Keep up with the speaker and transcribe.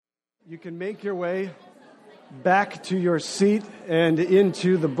You can make your way back to your seat and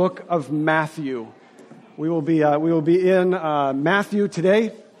into the book of Matthew. We will be in Matthew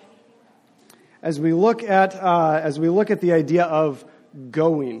today as we look at the idea of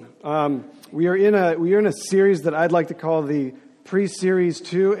going. We are in a series that I'd like to call the pre-series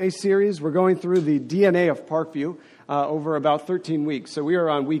to a series. We're going through the DNA of Parkview over about 13 weeks. So we are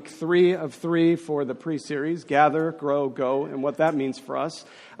on week 3 of 3 for the pre-series, Gather, Grow, Go, and what that means for us.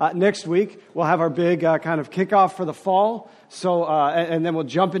 Next week, we'll have our big kind of kickoff for the fall. So, and then we'll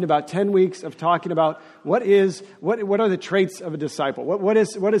jump into about 10 weeks of talking about what are the traits of a disciple? What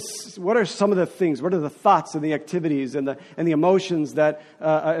are some of the things? What are the thoughts and the activities and the emotions that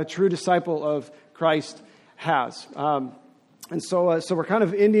a true disciple of Christ has? And so we're kind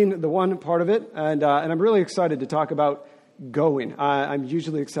of ending the one part of it, and I'm really excited to talk about going. I'm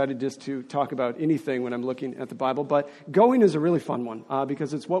usually excited just to talk about anything when I'm looking at the Bible, but going is a really fun one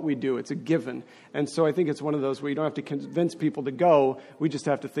because it's what we do. It's a given. And so I think it's one of those where you don't have to convince people to go. We just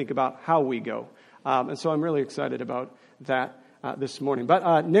have to think about how we go. And so I'm really excited about that this morning.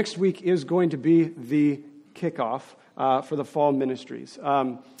 But next week is going to be the kickoff for the fall ministries.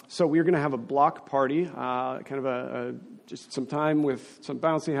 So we're going to have a block party, kind of just some time with some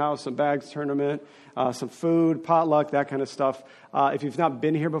bouncy house, some bags tournament, some food, potluck, that kind of stuff. If you've not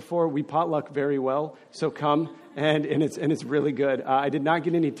been here before, we potluck very well, so come, and it's really good. I did not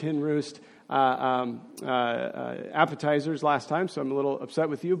get any Tin Roost appetizers last time, so I'm a little upset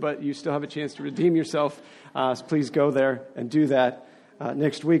with you, but you still have a chance to redeem yourself. So please go there and do that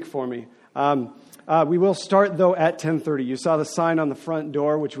next week for me. We will start, though, at 10:30. You saw the sign on the front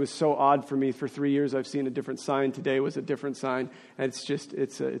door, which was so odd for me. For 3 years, I've seen a different sign. Today was a different sign. And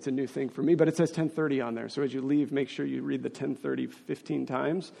it's a new thing for me. But it says 10:30 on there. So as you leave, make sure you read the 10:30 15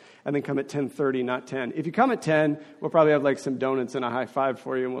 times, and then come at 10:30, not 10. If you come at 10, we'll probably have like some donuts and a high five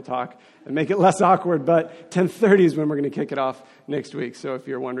for you, and we'll talk and make it less awkward. But 10:30 is when we're going to kick it off next week. So if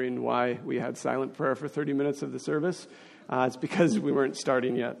you're wondering why we had silent prayer for 30 minutes of the service, it's because we weren't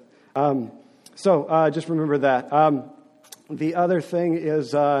starting yet. So just remember that. The other thing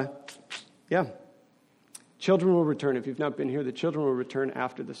is, children will return. If you've not been here, the children will return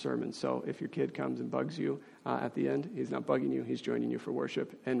after the sermon. So if your kid comes and bugs you at the end, he's not bugging you, he's joining you for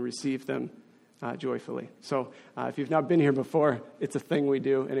worship, and receive them joyfully. So if you've not been here before, it's a thing we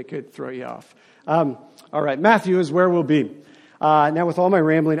do, and it could throw you off. All right, Matthew is where we'll be. Now, with all my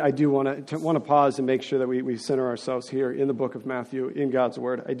rambling, I do want to pause and make sure that we center ourselves here in the book of Matthew, in God's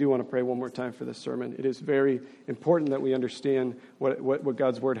Word. I do want to pray one more time for this sermon. It is very important that we understand what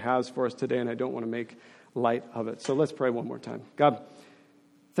God's Word has for us today, and I don't want to make light of it. So let's pray one more time. God,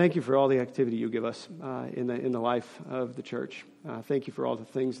 thank you for all the activity you give us in the life of the church. Thank you for all the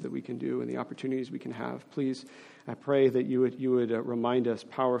things that we can do and the opportunities we can have. Please, I pray that you would remind us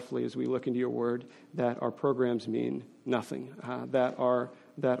powerfully as we look into your word that our programs mean nothing, that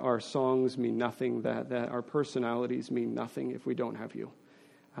our songs mean nothing, that our personalities mean nothing if we don't have you.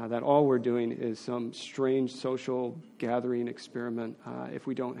 That all we're doing is some strange social gathering experiment if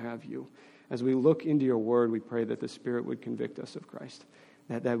we don't have you. As we look into your word, we pray that the Spirit would convict us of Christ,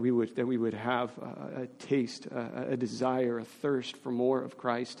 that we would have a taste, a desire, a thirst for more of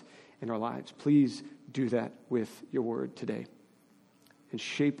Christ in our lives. Please do that with your word today and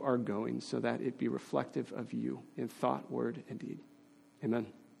shape our going so that it be reflective of you in thought, word, and deed. Amen.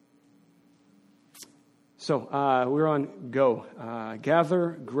 So we're on Go.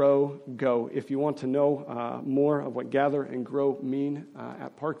 Gather, Grow, Go. If you want to know more of what gather and grow mean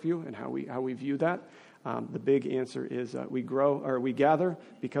at Parkview and how we view that, the big answer is we gather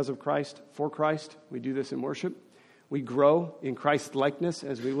because of Christ, for Christ. We do this in worship. We grow in Christ's likeness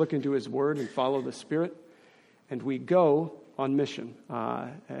as we look into his word and follow the Spirit. And we go on mission.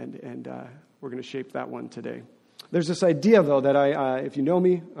 And we're going to shape that one today. There's this idea, though, that if you know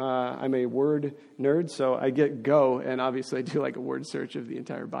me, I'm a word nerd, so I get Go, and obviously I do like a word search of the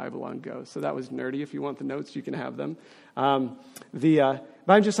entire Bible on Go. So that was nerdy. If you want the notes, you can have them. But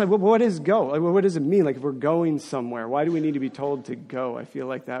I'm just like, well, what is Go? Like, what does it mean? Like, if we're going somewhere, why do we need to be told to go? I feel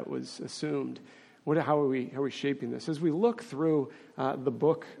like that was assumed. How are we shaping this? As we look through the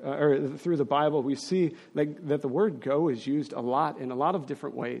book or through the Bible, we see that the word "go" is used a lot in a lot of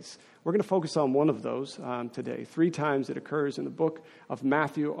different ways. We're going to focus on one of those today. 3 times it occurs in the book of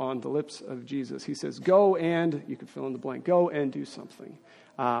Matthew on the lips of Jesus. He says, "Go and," you can fill in the blank, "go and do something."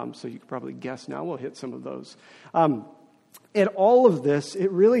 So you can probably guess now. We'll hit some of those. And all of this, it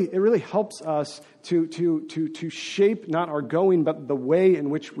really helps us to shape not our going, but the way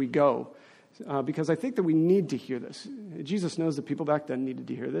in which we go. because I think that we need to hear this. Jesus knows that people back then needed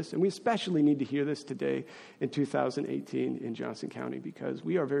to hear this, and we especially need to hear this today in 2018 in Johnson County, because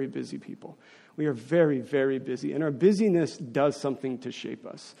we are very busy people. We are very, very busy, and our busyness does something to shape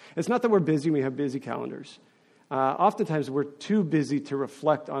us. It's not that we're busy, we have busy calendars. Oftentimes we're too busy to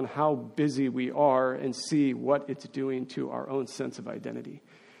reflect on how busy we are and see what it's doing to our own sense of identity.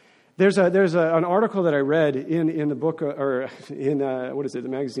 There's an article that I read in the book, or in, the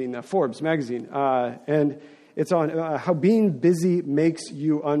magazine, Forbes magazine, and it's on how being busy makes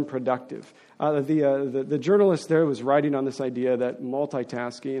you unproductive. The journalist there was writing on this idea that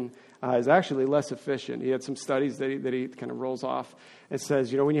multitasking is actually less efficient. He had some studies that he kind of rolls off and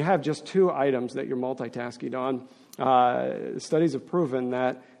says, when you have just two items that you're multitasking on, studies have proven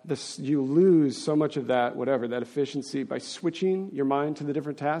that you lose so much of that efficiency by switching your mind to the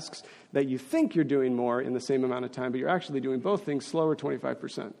different tasks, that you think you're doing more in the same amount of time, but you're actually doing both things slower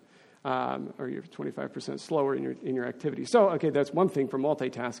 25%, or you're 25% slower in your activity. So, okay, that's one thing for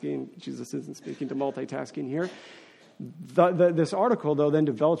multitasking. Jesus isn't speaking to multitasking here. This article, though, then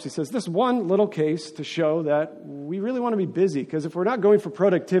develops, he says, this one little case to show that we really want to be busy, because if we're not going for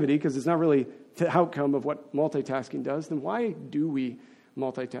productivity, because it's not really the outcome of what multitasking does, then why do we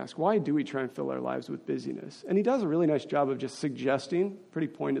multitask? Why do we try and fill our lives with busyness? And he does a really nice job of just suggesting, pretty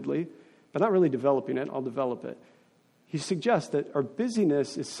pointedly, but not really developing it. I'll develop it. He suggests that our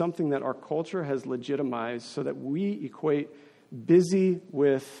busyness is something that our culture has legitimized so that we equate busy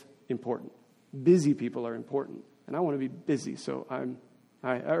with important. Busy people are important. And I want to be busy, so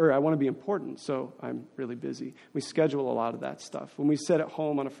I want to be important, so I'm really busy. We schedule a lot of that stuff. When we sit at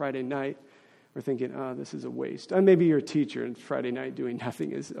home on a Friday night, we're thinking, this is a waste. And maybe you're a teacher, and Friday night doing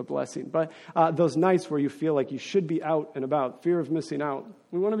nothing is a blessing. But those nights where you feel like you should be out and about, fear of missing out,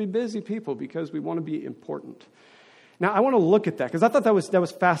 we want to be busy people because we want to be important. Now, I want to look at that, because I thought that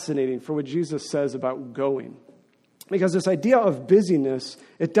was fascinating for what Jesus says about going. Because this idea of busyness,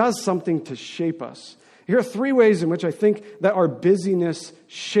 it does something to shape us. Here are three ways in which I think that our busyness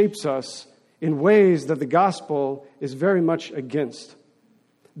shapes us in ways that the gospel is very much against.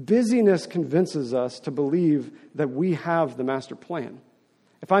 Busyness convinces us to believe that we have the master plan.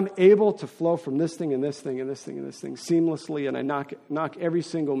 If I'm able to flow from this thing and this thing and this thing and this thing seamlessly, and I knock every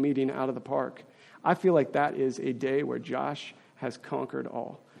single meeting out of the park, I feel like that is a day where Josh has conquered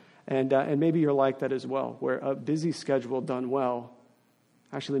all. And maybe you're like that as well, where a busy schedule done well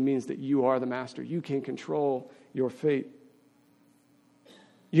actually means that you are the master. You can control your fate.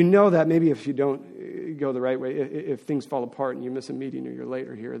 You know that maybe if you don't go the right way, if things fall apart and you miss a meeting or you're late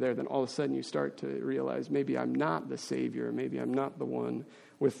or here or there, then all of a sudden you start to realize maybe I'm not the Savior, maybe I'm not the one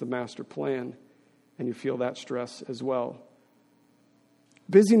with the master plan, and you feel that stress as well.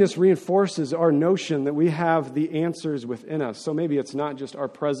 Busyness reinforces our notion that we have the answers within us. So maybe it's not just our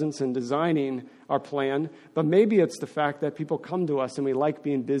presence in designing our plan, but maybe it's the fact that people come to us and we like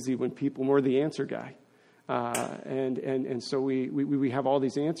being busy when we're the answer guy. And so we have all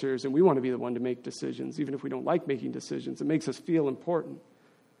these answers, and we want to be the one to make decisions, even if we don't like making decisions. It makes us feel important.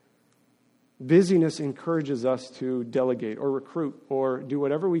 Busyness encourages us to delegate or recruit or do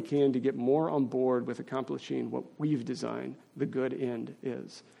whatever we can to get more on board with accomplishing what we've designed the good end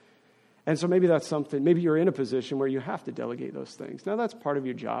is. And so maybe that's something, maybe you're in a position where you have to delegate those things. Now, that's part of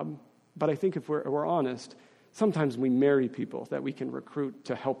your job, but I think if we're honest, sometimes we marry people that we can recruit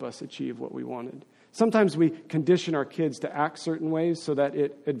to help us achieve what we wanted. Sometimes we condition our kids to act certain ways so that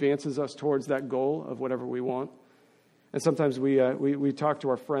it advances us towards that goal of whatever we want. And sometimes we talk to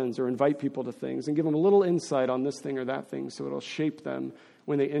our friends or invite people to things and give them a little insight on this thing or that thing so it'll shape them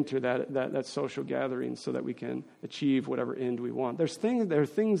when they enter that social gathering so that we can achieve whatever end we want. There are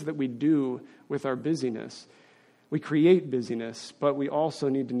things that we do with our busyness. We create busyness, but we also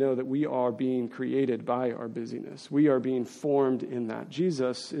need to know that we are being created by our busyness. We are being formed in that.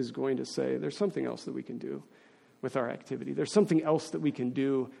 Jesus is going to say there's something else that we can do with our activity. There's something else that we can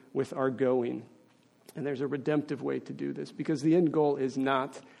do with our going. And there's a redemptive way to do this, because the end goal is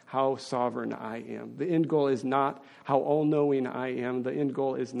not how sovereign I am. The end goal is not how all-knowing I am. The end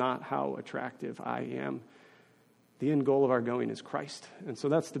goal is not how attractive I am. The end goal of our going is Christ. And so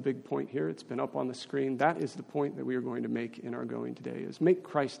that's the big point here. It's been up on the screen. That is the point that we are going to make in our going today, is make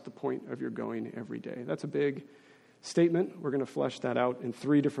Christ the point of your going every day. That's a big statement. We're going to flesh that out in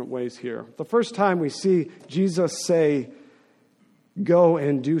three different ways here. The first time we see Jesus say, go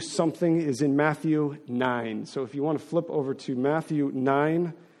and do something, is in Matthew 9. So if you want to flip over to Matthew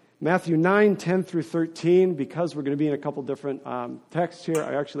 9, 10 through 13, because we're going to be in a couple different texts here,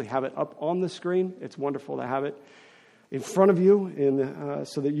 I actually have it up on the screen. It's wonderful to have it in front of you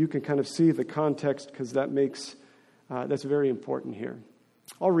so that you can kind of see the context, because that's very important here.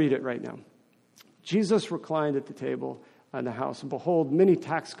 I'll read it right now. Jesus reclined at the table in the house, and behold, many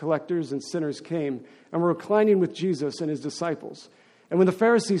tax collectors and sinners came and were reclining with Jesus and his disciples. And when the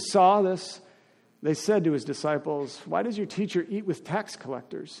Pharisees saw this, they said to his disciples, "Why does your teacher eat with tax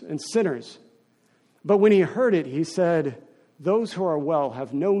collectors and sinners?" But when he heard it, he said, "Those who are well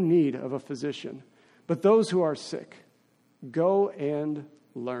have no need of a physician, but those who are sick. Go and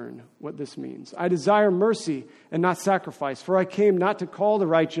learn what this means. I desire mercy and not sacrifice, for I came not to call the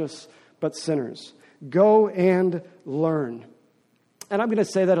righteous, but sinners. Go and learn." And I'm going to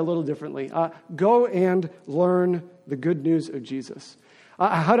say that a little differently. Go and learn the good news of Jesus.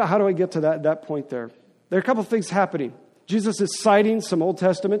 How do I get to that point there? There are a couple things happening. Jesus is citing some Old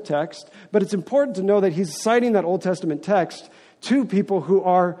Testament text, but it's important to know that he's citing that Old Testament text to people who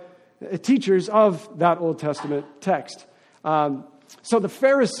are teachers of that Old Testament text. So the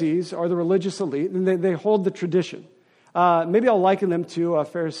Pharisees are the religious elite, and they hold the tradition. Maybe I'll liken them to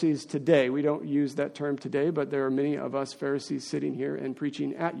Pharisees today. We don't use that term today, but there are many of us Pharisees sitting here and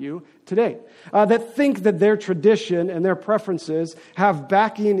preaching at you today that think that their tradition and their preferences have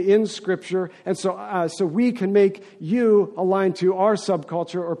backing in Scripture, and so we can make you align to our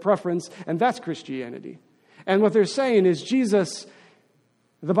subculture or preference, and that's Christianity. And what they're saying is Jesus,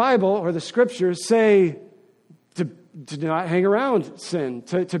 the Bible or the Scriptures say to not hang around sin,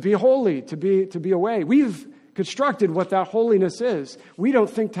 to be holy, to be away. We've constructed what that holiness is. We don't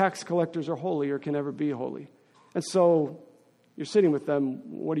think tax collectors are holy or can ever be holy. And so you're sitting with them,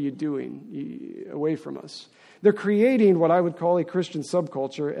 what are you doing away from us? They're creating what I would call a Christian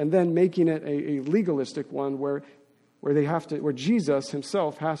subculture and then making it a legalistic one where Jesus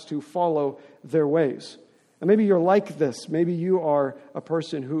himself has to follow their ways. And maybe you're like this. Maybe you are a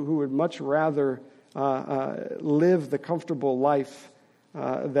person who would much rather live the comfortable life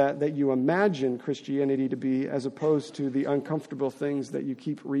that you imagine Christianity to be, as opposed to the uncomfortable things that you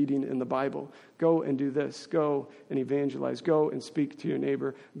keep reading in the Bible. Go and do this. Go and evangelize. Go and speak to your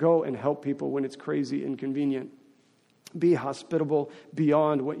neighbor. Go and help people when it's crazy inconvenient. Be hospitable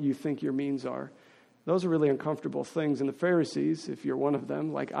beyond what you think your means are. Those are really uncomfortable things. And the Pharisees, if you're one of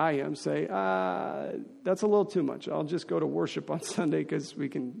them, like I am, say, that's a little too much. I'll just go to worship on Sunday because we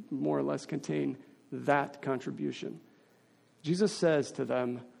can more or less contain that contribution. Jesus says to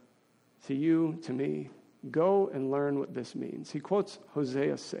them, to you, to me, go and learn what this means. He quotes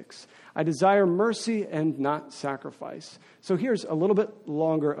Hosea 6. I desire mercy and not sacrifice. So here's a little bit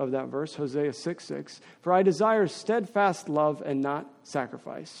longer of that verse, Hosea 6:6. For I desire steadfast love and not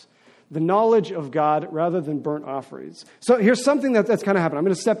sacrifice, the knowledge of God rather than burnt offerings. So here's something that's kind of happened. I'm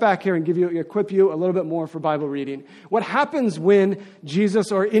going to step back here and equip you a little bit more for Bible reading. What happens when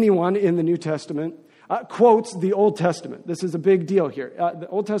Jesus or anyone in the New Testament quotes the Old Testament? This is a big deal here. The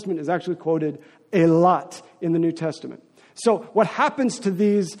Old Testament is actually quoted a lot in the New Testament. So what happens to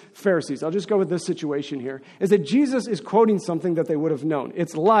these Pharisees, I'll just go with this situation here, is that Jesus is quoting something that they would have known.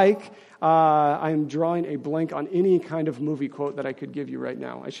 It's like, I'm drawing a blank on any kind of movie quote that I could give you right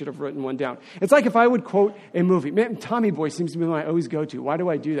now. I should have written one down. It's like if I would quote a movie. Man, Tommy Boy seems to be the one I always go to. Why do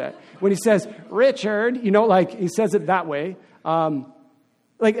I do that? When he says, Richard, he says it that way.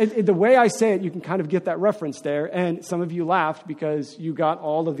 The way I say it, you can kind of get that reference there. And some of you laughed because you got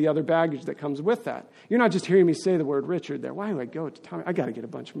all of the other baggage that comes with that. You're not just hearing me say the word Richard there. Why do I go to Tommy? I got to get a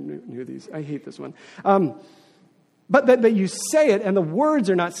bunch of new of these. I hate this one. But you say it, and the words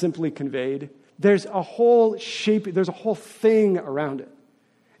are not simply conveyed. There's a whole shape. There's a whole thing around it.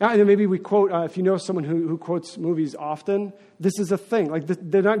 Now, maybe we quote, if you know someone who quotes movies often, this is a thing. Like,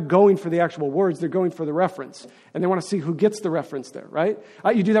 they're not going for the actual words, they're going for the reference. And they want to see who gets the reference there, right?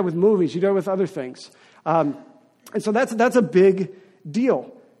 You do that with movies, you do that with other things. And so that's a big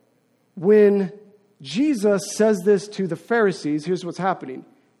deal. When Jesus says this to the Pharisees, here's what's happening.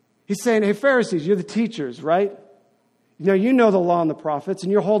 He's saying, hey, Pharisees, you're the teachers, right? You know the law and the prophets,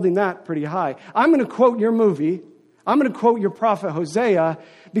 and you're holding that pretty high. I'm going to quote your movie. I'm going to quote your prophet Hosea,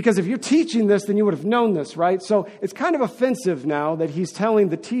 because if you're teaching this, then you would have known this, right? So it's kind of offensive now that he's telling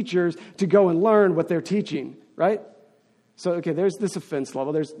the teachers to go and learn what they're teaching, right? So, okay, there's this offense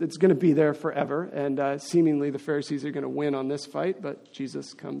level. It's going to be there forever, and seemingly the Pharisees are going to win on this fight, but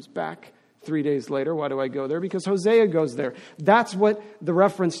Jesus comes back 3 days later. Why do I go there? Because Hosea goes there. That's what the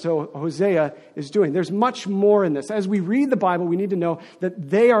reference to Hosea is doing. There's much more in this. As we read the Bible, we need to know that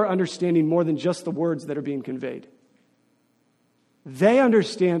they are understanding more than just the words that are being conveyed. They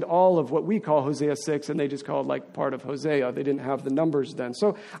understand all of what we call Hosea 6, and they just call it like part of Hosea. They didn't have the numbers then.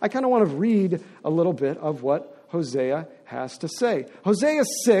 So I kind of want to read a little bit of what Hosea has to say. Hosea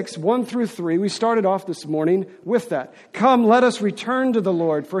 6, 1-3, we started off this morning with that. Come, let us return to the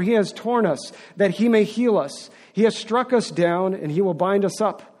Lord, for he has torn us, that he may heal us. He has struck us down, and he will bind us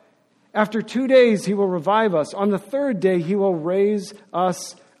up. After 2 days, he will revive us. On the third day, he will raise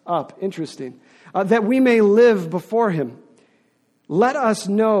us up. Interesting. That we may live before him. Let us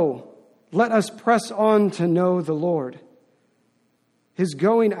press on to know the Lord. His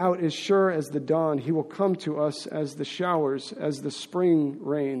going out is sure as the dawn. He will come to us as the showers, as the spring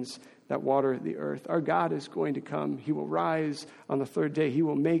rains that water the earth. Our God is going to come. He will rise on the third day. He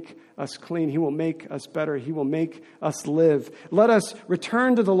will make us clean. He will make us better. He will make us live. Let us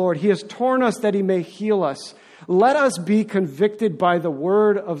return to the Lord. He has torn us that he may heal us. Let us be convicted by the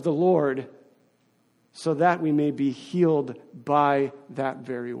word of the Lord so that we may be healed by that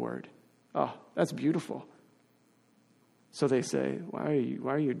very word. Oh, that's beautiful. So they say, why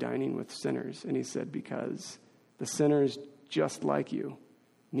are you dining with sinners? And he said, because the sinners, just like you,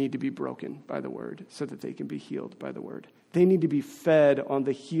 need to be broken by the word so that they can be healed by the word. They need to be fed on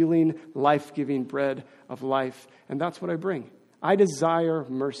the healing, life-giving bread of life. And that's what I bring. I desire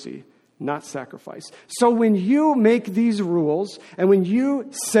mercy, not sacrifice. So when you make these rules, and when you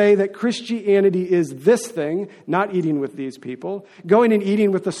say that Christianity is this thing, not eating with these people, going and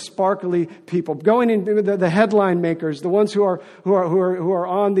eating with the sparkly people, going in with the headline makers, the ones who are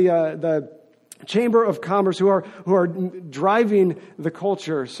on the Chamber of Commerce, who are driving the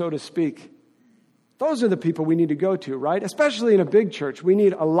culture, so to speak. Those are the people we need to go to, right? Especially in a big church. We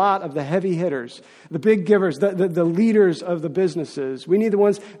need a lot of the heavy hitters, the big givers, the leaders of the businesses. We need the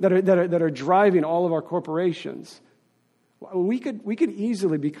ones that are driving all of our corporations. We could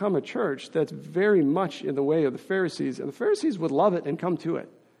easily become a church that's very much in the way of the Pharisees, and the Pharisees would love it and come to it.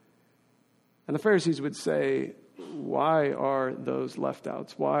 And the Pharisees would say, why are those left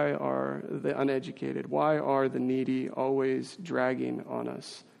outs? Why are the uneducated? Why are the needy always dragging on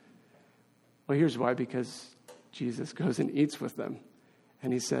us? Well, here's why, because Jesus goes and eats with them.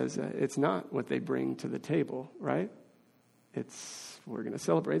 And he says, it's not what they bring to the table, right? We're going to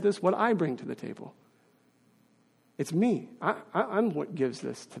celebrate this, what I bring to the table. It's me. I'm what gives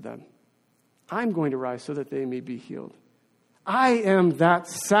this to them. I'm going to rise so that they may be healed. I am that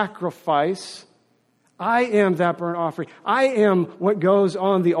sacrifice. I am that burnt offering. I am what goes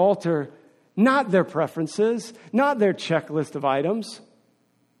on the altar, not their preferences, not their checklist of items.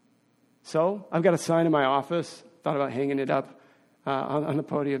 So I've got a sign in my office, thought about hanging it up on the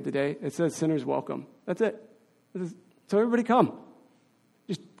podium today. It says, sinners welcome. That's it. So everybody come.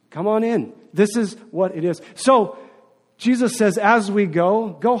 Just come on in. This is what it is. So Jesus says, as we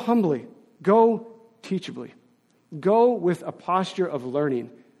go humbly, go teachably, go with a posture of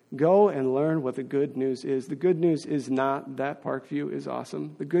learning. Go and learn what the good news is. The good news is not that Parkview is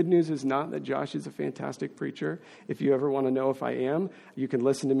awesome. The good news is not that Josh is a fantastic preacher. If you ever want to know if I am, you can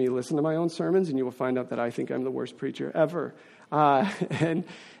listen to me, listen to my own sermons, and you will find out that I think I'm the worst preacher ever. And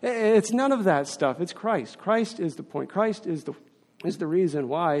it's none of that stuff. It's Christ. Christ is the point. Christ is the reason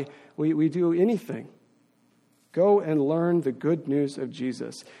why we do anything. Go and learn the good news of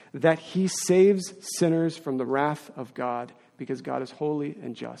Jesus, that he saves sinners from the wrath of God, because God is holy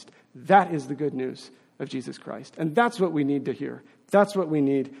and just. That is the good news of Jesus Christ. And that's what we need to hear. That's what we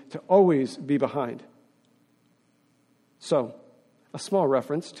need to always be behind. So, a small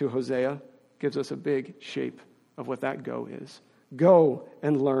reference to Hosea gives us a big shape of what that go is. Go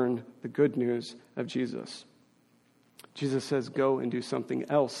and learn the good news of Jesus. Jesus says, go and do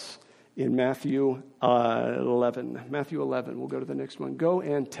something else in Matthew 11. Matthew 11, we'll go to the next one. Go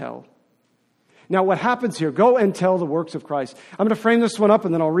and tell. Now, what happens here? Go and tell the works of Christ. I'm going to frame this one up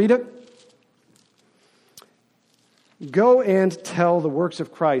and then I'll read it. Go and tell the works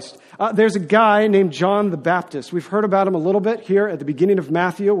of Christ. There's a guy named John the Baptist. We've heard about him a little bit here at the beginning of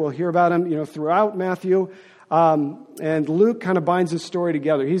Matthew. We'll hear about him, throughout Matthew. And Luke kind of binds his story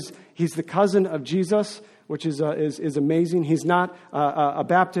together. He's the cousin of Jesus, which is amazing. He's not a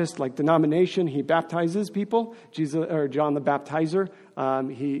Baptist like denomination. He baptizes people. John the Baptizer.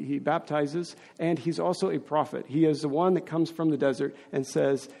 He baptizes, and he's also a prophet. He is the one that comes from the desert and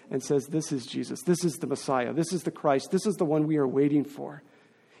says, this is Jesus. This is the Messiah. This is the Christ. This is the one we are waiting for.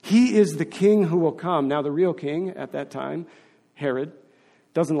 He is the king who will come. Now, the real king at that time, Herod,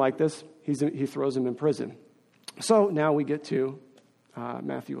 doesn't like this. He throws him in prison. So now we get to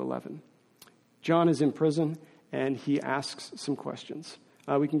Matthew 11. John is in prison, and he asks some questions.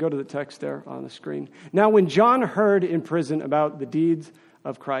 We can go to the text there on the screen. Now, when John heard in prison about the deeds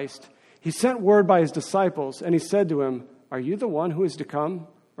of Christ, he sent word by his disciples, and he said to him, are you the one who is to come,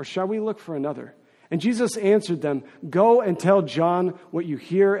 or shall we look for another? And Jesus answered them, go and tell John what you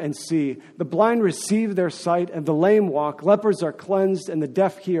hear and see. The blind receive their sight, and the lame walk. Lepers are cleansed, and the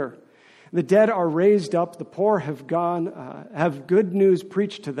deaf hear. The dead are raised up. The poor have good news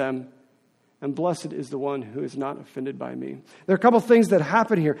preached to them. and blessed is the one who is not offended by me. There are a couple things that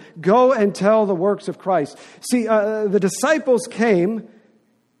happen here. Go and tell the works of Christ. See, the disciples came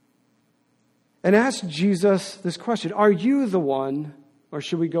and asked Jesus this question, are you the one, or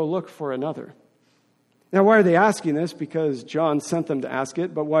should we go look for another? Now, why are they asking this? Because John sent them to ask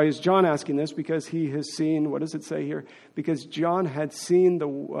it. But why is John asking this? Because he has seen, what does it say here? Because John had seen,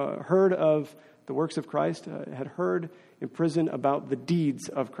 heard of the works of Christ, had heard in prison about the deeds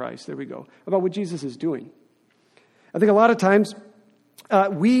of Christ. There we go. About what Jesus is doing. I think a lot of times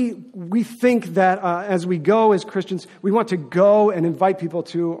we think that as we go as Christians, we want to go and invite people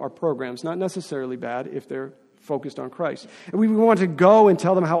to our programs. Not necessarily bad if they're focused on Christ. And we want to go and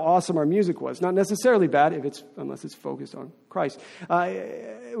tell them how awesome our music was. Not necessarily bad unless it's focused on Christ.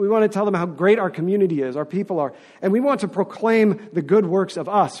 We want to tell them how great our community is, our people are. And we want to proclaim the good works of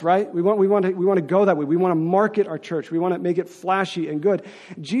us, right? We want to go that way. We want to market our church. We want to make it flashy and good.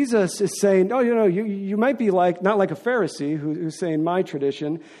 Jesus is saying, no, you might be not like a Pharisee who's saying my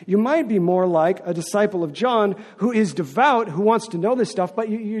tradition. You might be more like a disciple of John who is devout, who wants to know this stuff, but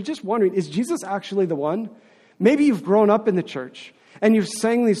you're just wondering, is Jesus actually the one? Maybe you've grown up in the church and you've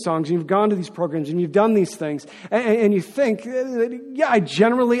sang these songs and you've gone to these programs and you've done these things and you think, yeah, I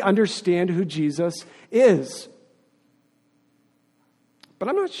generally understand who Jesus is. But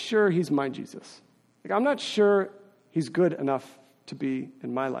I'm not sure he's my Jesus. I'm not sure he's good enough to be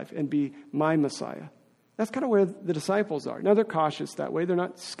in my life and be my Messiah. That's kind of where the disciples are. Now, they're cautious that way. They're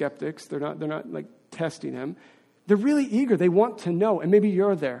not skeptics. They're not like testing him. They're really eager. They want to know. And maybe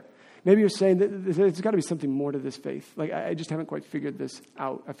you're there. Maybe you're saying that there's got to be something more to this faith. Like, I just haven't quite figured this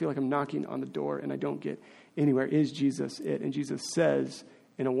out. I feel like I'm knocking on the door and I don't get anywhere. Is Jesus it? And Jesus says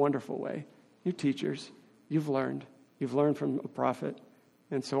in a wonderful way, you're teachers. You've learned from a prophet.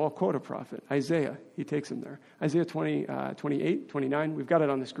 And so I'll quote a prophet. Isaiah, he takes him there. Isaiah 28, 29. We've got it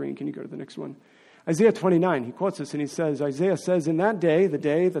on the screen. Can you go to the next one? Isaiah 29, he quotes this and he says, Isaiah says, in that day, the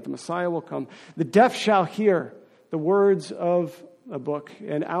day that the Messiah will come, the deaf shall hear the words of a book,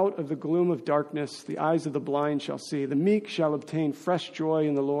 and out of the gloom of darkness the eyes of the blind shall see. The meek shall obtain fresh joy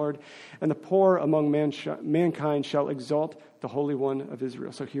in the Lord, and the poor among mankind shall exalt the Holy One of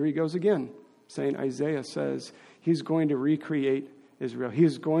Israel. So here he goes again, saying Isaiah says he's going to recreate Israel. He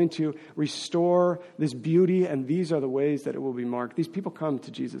is going to restore this beauty, and these are the ways that it will be marked. These people come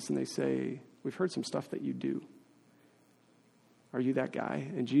to Jesus and they say, we've heard some stuff that you do. Are you that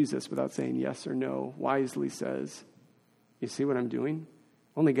guy? And Jesus, without saying yes or no, wisely says, you see what I'm doing?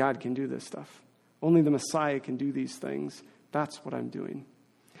 Only God can do this stuff. Only the Messiah can do these things. That's what I'm doing.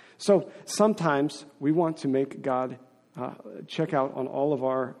 So sometimes we want to make God check out on all of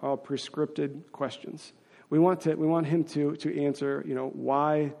our prescripted questions. We want him to answer,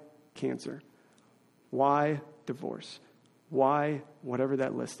 why cancer? Why divorce? Why whatever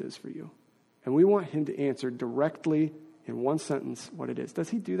that list is for you? And we want him to answer directly in one sentence what it is. Does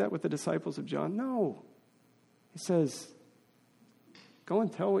he do that with the disciples of John? No. He says, go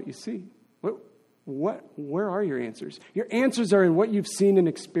and tell what you see. Where are your answers? Your answers are in what you've seen and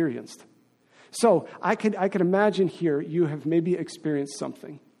experienced. So I could imagine here you have maybe experienced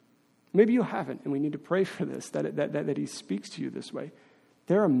something. Maybe you haven't, and we need to pray for this, that he speaks to you this way.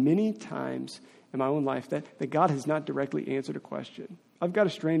 There are many times in my own life that God has not directly answered a question. I've got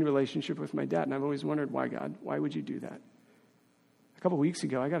a strained relationship with my dad, and I've always wondered, why, God? Why would you do that? A couple of weeks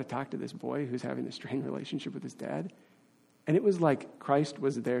ago, I got to talk to this boy who's having a strained relationship with his dad. And it was like Christ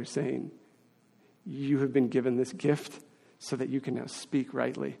was there saying, you have been given this gift so that you can now speak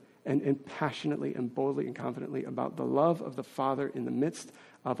rightly and passionately and boldly and confidently about the love of the Father in the midst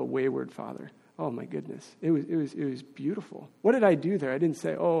of a wayward father. Oh my goodness. It was beautiful. What did I do there? I didn't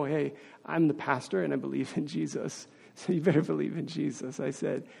say, oh, hey, I'm the pastor and I believe in Jesus. So you better believe in Jesus. I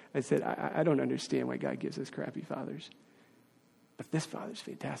said, I don't understand why God gives us crappy fathers. But this father's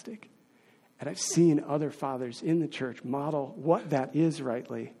fantastic. And I've seen other fathers in the church model what that is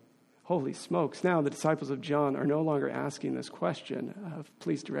rightly. Holy smokes. Now the disciples of John are no longer asking this question of,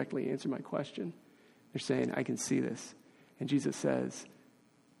 please directly answer my question. They're saying, I can see this. And Jesus says,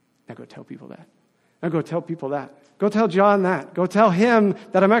 now go tell people that. Now go tell people that. Go tell John that. Go tell him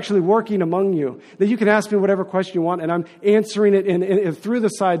that I'm actually working among you. That you can ask me whatever question you want, and I'm answering it in through the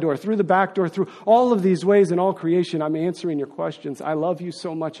side door, through the back door, through all of these ways in all creation. I'm answering your questions. I love you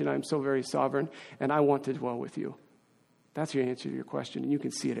so much, and I'm so very sovereign, and I want to dwell with you. That's your answer to your question, and you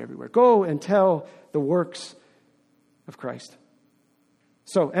can see it everywhere. Go and tell the works of Christ.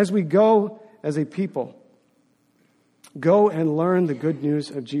 So as we go as a people, go and learn the good news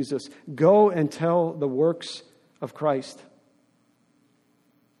of Jesus. Go and tell the works of Christ.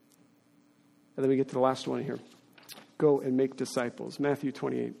 And then we get to the last one here. Go and make disciples. Matthew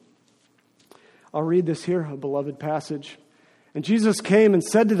 28. I'll read this here, a beloved passage. And Jesus came and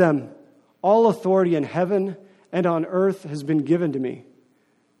said to them, "All authority in heaven and on earth has been given to me.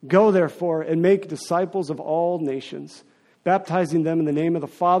 Go, therefore, and make disciples of all nations, baptizing them in the name of the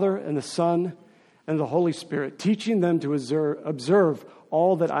Father and the Son and the Holy Spirit, teaching them to observe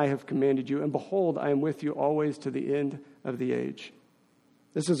all that I have commanded you. And behold, I am with you always to the end of the age."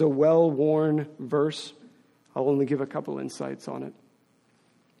 This is a well-worn verse. I'll only give a couple insights on it,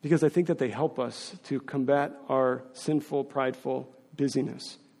 because I think that they help us to combat our sinful, prideful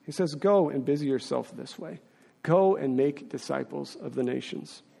busyness. He says, go and busy yourself this way. Go and make disciples of the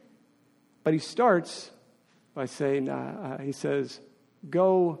nations. But he starts by saying, he says,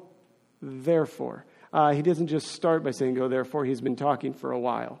 go therefore. He doesn't just start by saying go therefore. He's been talking for a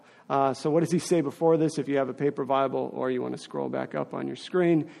while. So what does he say before this? If you have a paper Bible or you want to scroll back up on your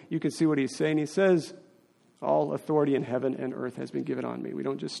screen, you can see what he's saying. He says, all authority in heaven and earth has been given on me. We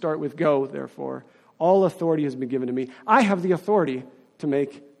don't just start with go, therefore. All authority has been given to me. I have the authority to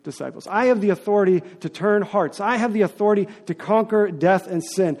make disciples. I have the authority to turn hearts. I have the authority to conquer death and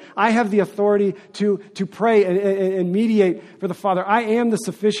sin. I have the authority to pray and mediate for the Father. I am the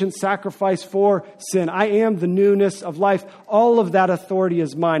sufficient sacrifice for sin. I am the newness of life. All of that authority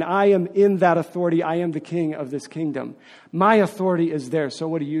is mine. I am in that authority. I am the king of this kingdom. My authority is there. So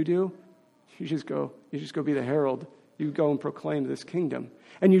what do? You just go be the herald. You go and proclaim this kingdom.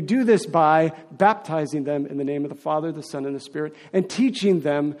 And you do this by baptizing them in the name of the Father, the Son, and the Spirit, and teaching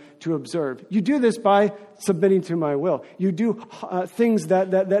them to observe. You do this by submitting to my will. You do things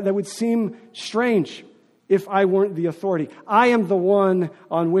that would seem strange if I weren't the authority. I am the one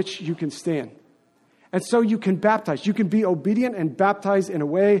on which you can stand. And so you can baptize. You can be obedient and baptize in a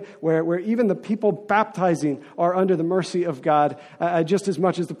way where even the people baptizing are under the mercy of God, just as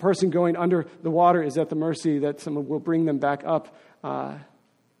much as the person going under the water is at the mercy that someone will bring them back up.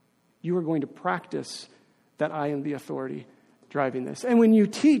 You are going to practice that I am the authority driving this. And when you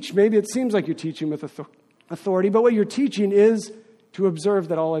teach, maybe it seems like you're teaching with authority, but what you're teaching is to observe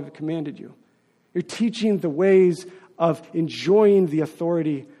that all I've commanded you. You're teaching the ways of enjoying the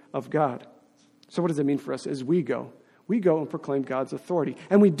authority of God. So what does it mean for us as we go? We go and proclaim God's authority.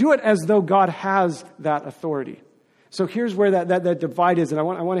 And we do it as though God has that authority. So here's where that divide is. And I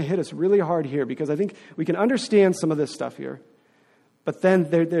want to hit us really hard here, because I think we can understand some of this stuff here. But then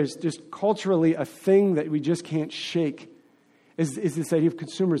there's just culturally a thing that we just can't shake is this idea of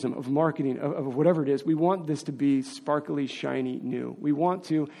consumerism, of marketing, of whatever it is. We want this to be sparkly, shiny, new. We want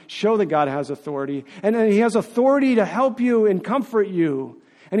to show that God has authority. And he has authority to help you and comfort you.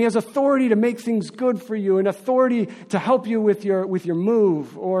 And he has authority to make things good for you, and authority to help you with your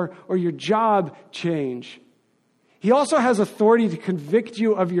move or your job change. He also has authority to convict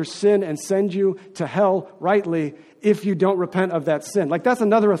you of your sin and send you to hell rightly if you don't repent of that sin. Like, that's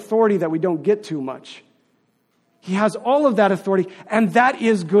another authority that we don't get too much. He has all of that authority, and that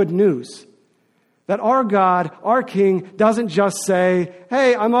is good news. That our God, our King, doesn't just say,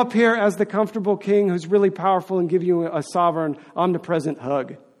 hey, I'm up here as the comfortable king who's really powerful and give you a sovereign, omnipresent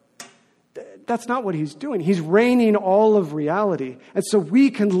hug. That's not what he's doing. He's reigning all of reality. And so we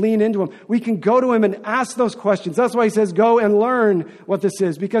can lean into him. We can go to him and ask those questions. That's why he says, go and learn what this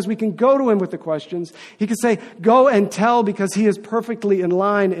is, because we can go to him with the questions. He can say, go and tell, because he is perfectly in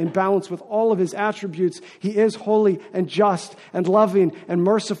line and balanced with all of his attributes. He is holy and just and loving and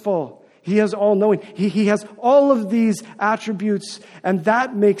merciful. He is all-knowing. He has all of these attributes, and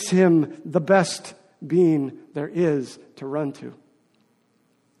that makes him the best being there is to run to.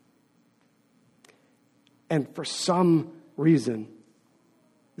 And for some reason,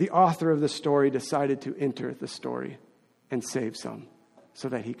 the author of the story decided to enter the story and save some so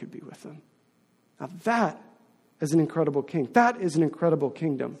that he could be with them. Now that is an incredible king. That is an incredible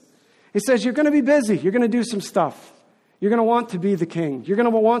kingdom. He says, you're going to be busy. You're going to do some stuff. You're going to want to be the king. You're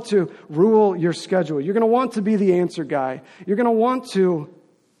going to want to rule your schedule. You're going to want to be the answer guy. You're going to want to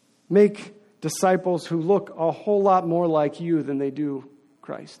make disciples who look a whole lot more like you than they do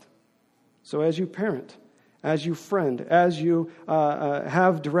Christ. So as you parent, as you friend, as you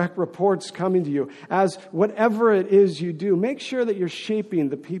have direct reports coming to you, as whatever it is you do, make sure that you're shaping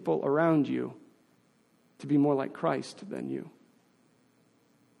the people around you to be more like Christ than you.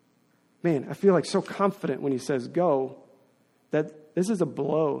 Man, I feel like so confident when he says go, that this is a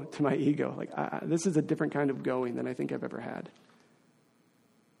blow to my ego. Like this is a different kind of going than I think I've ever had.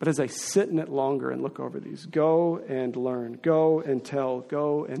 But as I sit in it longer and look over these, go and learn, go and tell,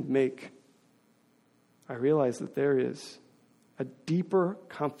 go and make, I realize that there is a deeper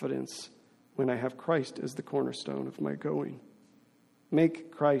confidence when I have Christ as the cornerstone of my going.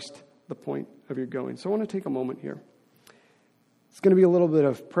 Make Christ the point of your going. So I want to take a moment here. It's going to be a little bit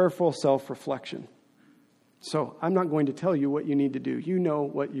of prayerful self-reflection. So I'm not going to tell you what you need to do. You know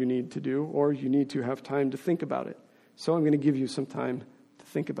what you need to do, or you need to have time to think about it. So I'm going to give you some time to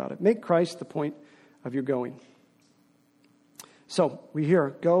think about it. Make Christ the point of your going. So we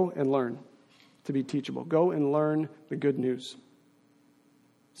hear, go and learn to be teachable. Go and learn the good news.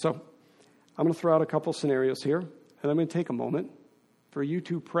 So I'm going to throw out a couple scenarios here, and I'm going to take a moment for you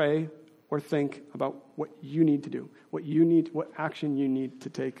to pray or think about what you need to do, what action you need to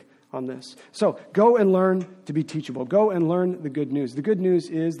take on this. So go and learn to be teachable. Go and learn the good news. The good news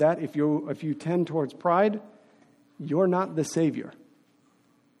is that if you tend towards pride, you're not the Savior.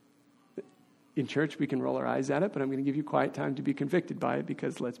 In church, we can roll our eyes at it, but I'm going to give you quiet time to be convicted by it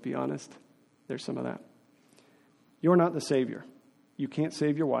because, let's be honest, there's some of that. You're not the Savior. You can't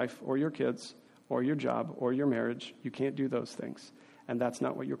save your wife or your kids or your job or your marriage. You can't do those things, and that's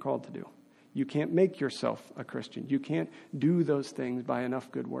not what you're called to do. You can't make yourself a Christian. You can't do those things by enough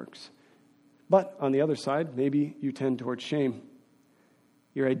good works. But on the other side, maybe you tend towards shame.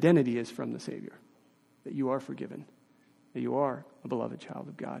 Your identity is from the Savior, that you are forgiven, that you are a beloved child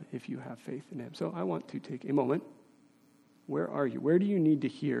of God if you have faith in Him. So I want to take a moment. Where are you? Where do you need to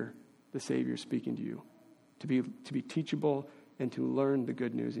hear the Savior speaking to you to be teachable and to learn the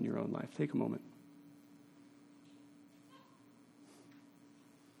good news in your own life? Take a moment.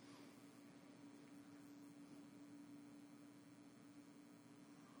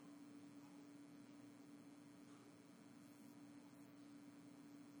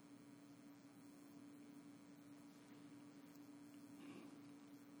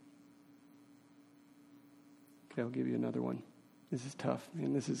 Okay, I'll give you another one. This is tough,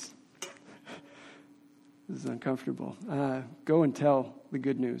 man. This is uncomfortable. Go and tell the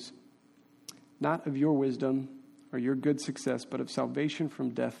good news. Not of your wisdom or your good success, but of salvation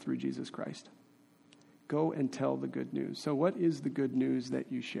from death through Jesus Christ. Go and tell the good news. So what is the good news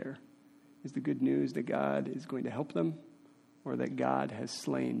that you share? Is the good news that God is going to help them or that God has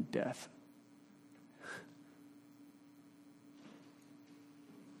slain death?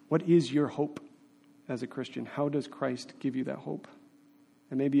 What is your hope as a Christian? How does Christ give you that hope?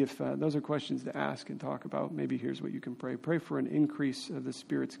 And maybe if those are questions to ask and talk about, maybe here's what you can pray. Pray for an increase of the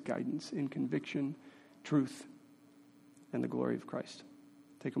Spirit's guidance in conviction, truth, and the glory of Christ.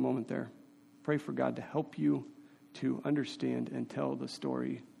 Take a moment there. Pray for God to help you to understand and tell the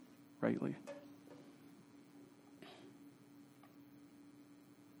story rightly.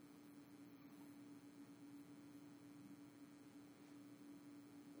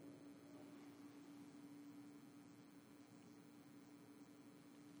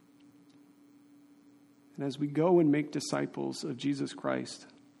 And as we go and make disciples of Jesus Christ,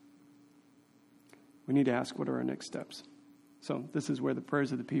 we need to ask, what are our next steps? So this is where the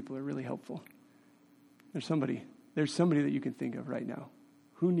prayers of the people are really helpful. There's somebody that you can think of right now.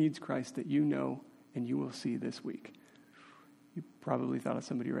 Who needs Christ that you know and you will see this week? You probably thought of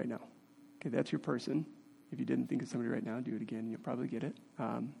somebody right now. Okay, that's your person. If you didn't think of somebody right now, do it again. You'll probably get it.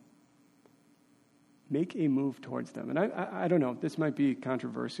 Make a move towards them. And I don't know, this might be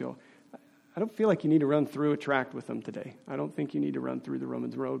controversial. I don't feel like you need to run through a tract with them today. I don't think you need to run through the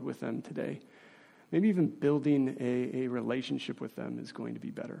Romans Road with them today. Maybe even building a relationship with them is going to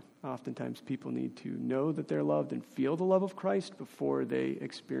be better. Oftentimes people need to know that they're loved and feel the love of Christ before they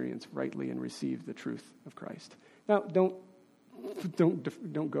experience rightly and receive the truth of Christ. Now, don't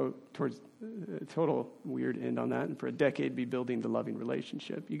go towards a total weird end on that and for a decade be building the loving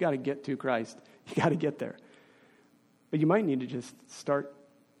relationship. You got to get to Christ. You got to get there. But you might need to just start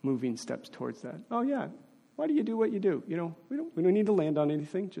moving steps towards that. Oh yeah, why do you do what you do? You know, we don't need to land on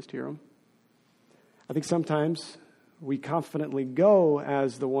anything, just hear them. I think sometimes we confidently go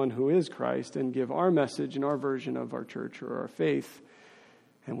as the one who is Christ and give our message and our version of our church or our faith,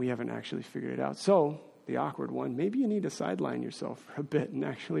 and we haven't actually figured it out. So, the awkward one, maybe you need to sideline yourself for a bit and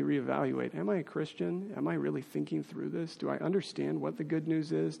actually reevaluate. Am I a Christian? Am I really thinking through this? Do I understand what the good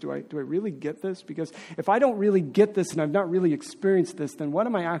news is? Do I really get this? Because if I don't really get this and I've not really experienced this, then what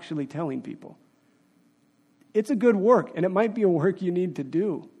am I actually telling people? It's a good work, and it might be a work you need to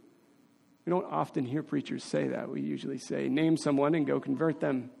do. We don't often hear preachers say that. We usually say, name someone and go convert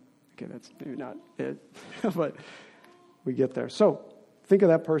them. Okay, that's maybe not it, but we get there. So, think of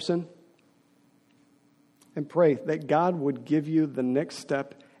that person. And pray that God would give you the next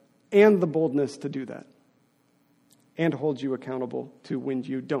step and the boldness to do that. And hold you accountable to when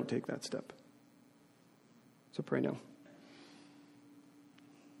you don't take that step. So pray now.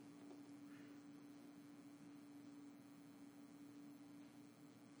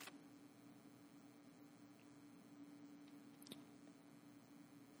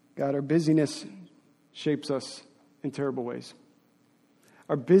 God, our busyness shapes us in terrible ways.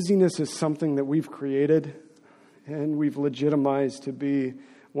 Our busyness is something that we've created and we've legitimized to be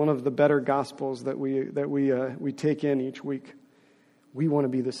one of the better gospels that we take in each week. We want to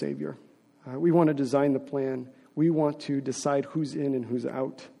be the Savior. We want to design the plan. We want to decide who's in and who's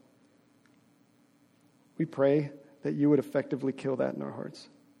out. We pray that you would effectively kill that in our hearts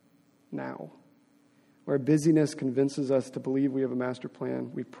now. Where busyness convinces us to believe we have a master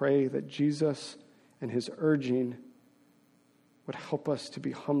plan, we pray that Jesus and his urging would help us to be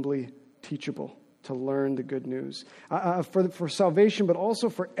humbly teachable, to learn the good news. For salvation, but also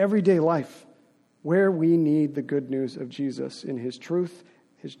for everyday life, where we need the good news of Jesus in his truth,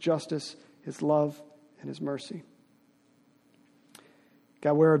 his justice, his love, and his mercy.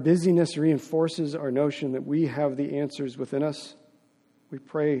 God, where our busyness reinforces our notion that we have the answers within us, we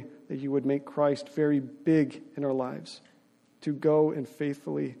pray that you would make Christ very big in our lives, to go and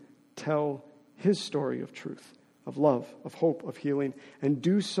faithfully tell his story of truth, of love, of hope, of healing, and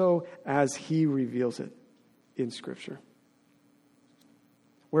do so as he reveals it in Scripture.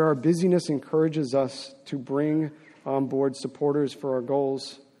 Where our busyness encourages us to bring on board supporters for our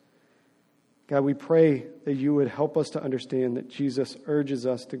goals, God, we pray that you would help us to understand that Jesus urges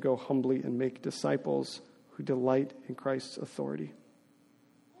us to go humbly and make disciples who delight in Christ's authority.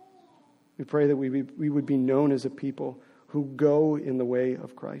 We pray that we would be known as a people who go in the way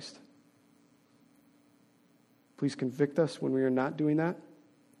of Christ. Please convict us when we are not doing that.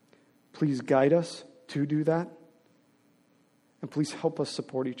 Please guide us to do that. And please help us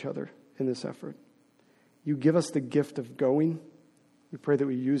support each other in this effort. You give us the gift of going. We pray that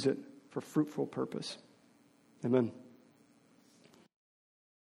we use it for fruitful purpose. Amen.